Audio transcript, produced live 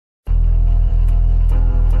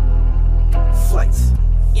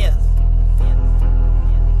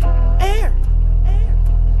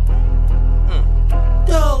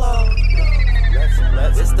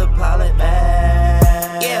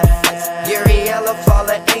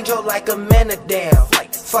fallen angel like a minute down.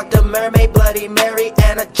 Fucked a mermaid, Bloody Mary,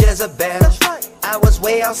 and a Jezebel. I was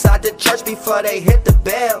way outside the church before they hit the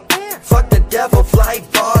bell. Fuck the devil, flight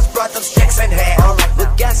bars, brought them sticks in hell.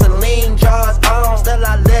 With gasoline jars on, still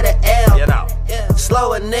I lit a L.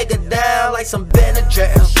 Slow a nigga down like some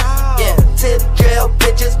Benadryl. Yeah, tip drill,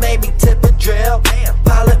 bitches made me tip a drill.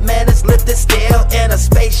 Pilot man is lifted still in a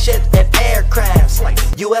spaceship and aircrafts.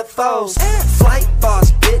 UFOs, flight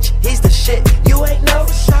boss, bitch, he's the shit. You ain't know?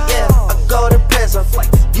 Yeah, I go to prison.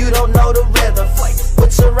 You don't know the rhythm.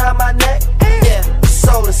 What's around my neck? Yeah,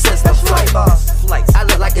 solar system. Flight boss. I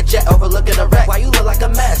look like a jet overlooking a wreck. Why you look like a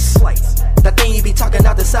mess? That thing you be talking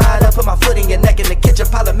out the side. I put my foot in your neck in the kitchen.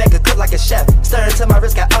 Pilot make a cook like a chef. Stirring to my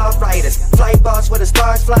wrist, got arthritis. Flight boss where the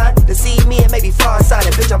stars fly. To see me and maybe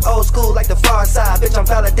far-sighted. Bitch, I'm old school like the far side. Bitch, I'm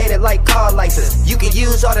validated like car license. You can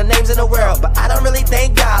use all the names in the world, but I don't really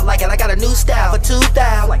thank God like it. I got a new style for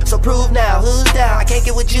 2,000. So prove now, who's down? I can't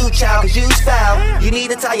get with you, child, cause you's foul. You need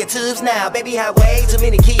to tie your tubes now. Baby had way too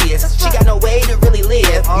many kids. She got no way to really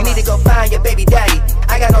live. You need to go find your baby daddy.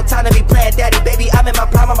 I got no time to be playing daddy. Baby, I'm in my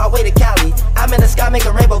prime on my way to Cali. I'm in the sky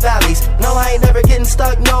making rainbow valleys. No, I ain't never getting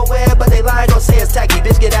stuck nowhere, but they lying, gon' say it's tacky.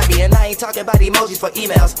 Bitch, get at me, and I ain't talking about emojis for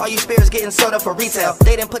emails. All you spirits getting sold up for retail.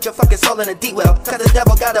 They didn't put your fucking soul in a deep well, cause the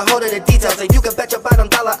devil got a hold of the details. And you can bet your bottom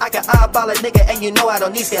dollar I can eyeball a nigga, and you know I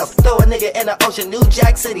don't need scales. Throw a nigga in the ocean, New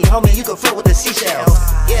Jack City, homie, you can float with the seashells.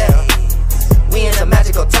 Yeah, we in the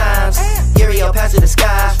magical times. Uriel pass to the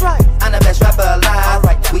sky. I'm the best rapper alive.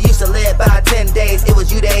 We used to live by 10 days. It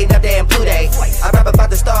was you day, never day, and Blue Day. I rap about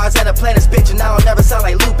the stars and the planets, bitch, and I don't never sound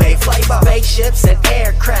like Lupe. Flight by spaceships and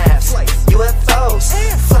aircraft.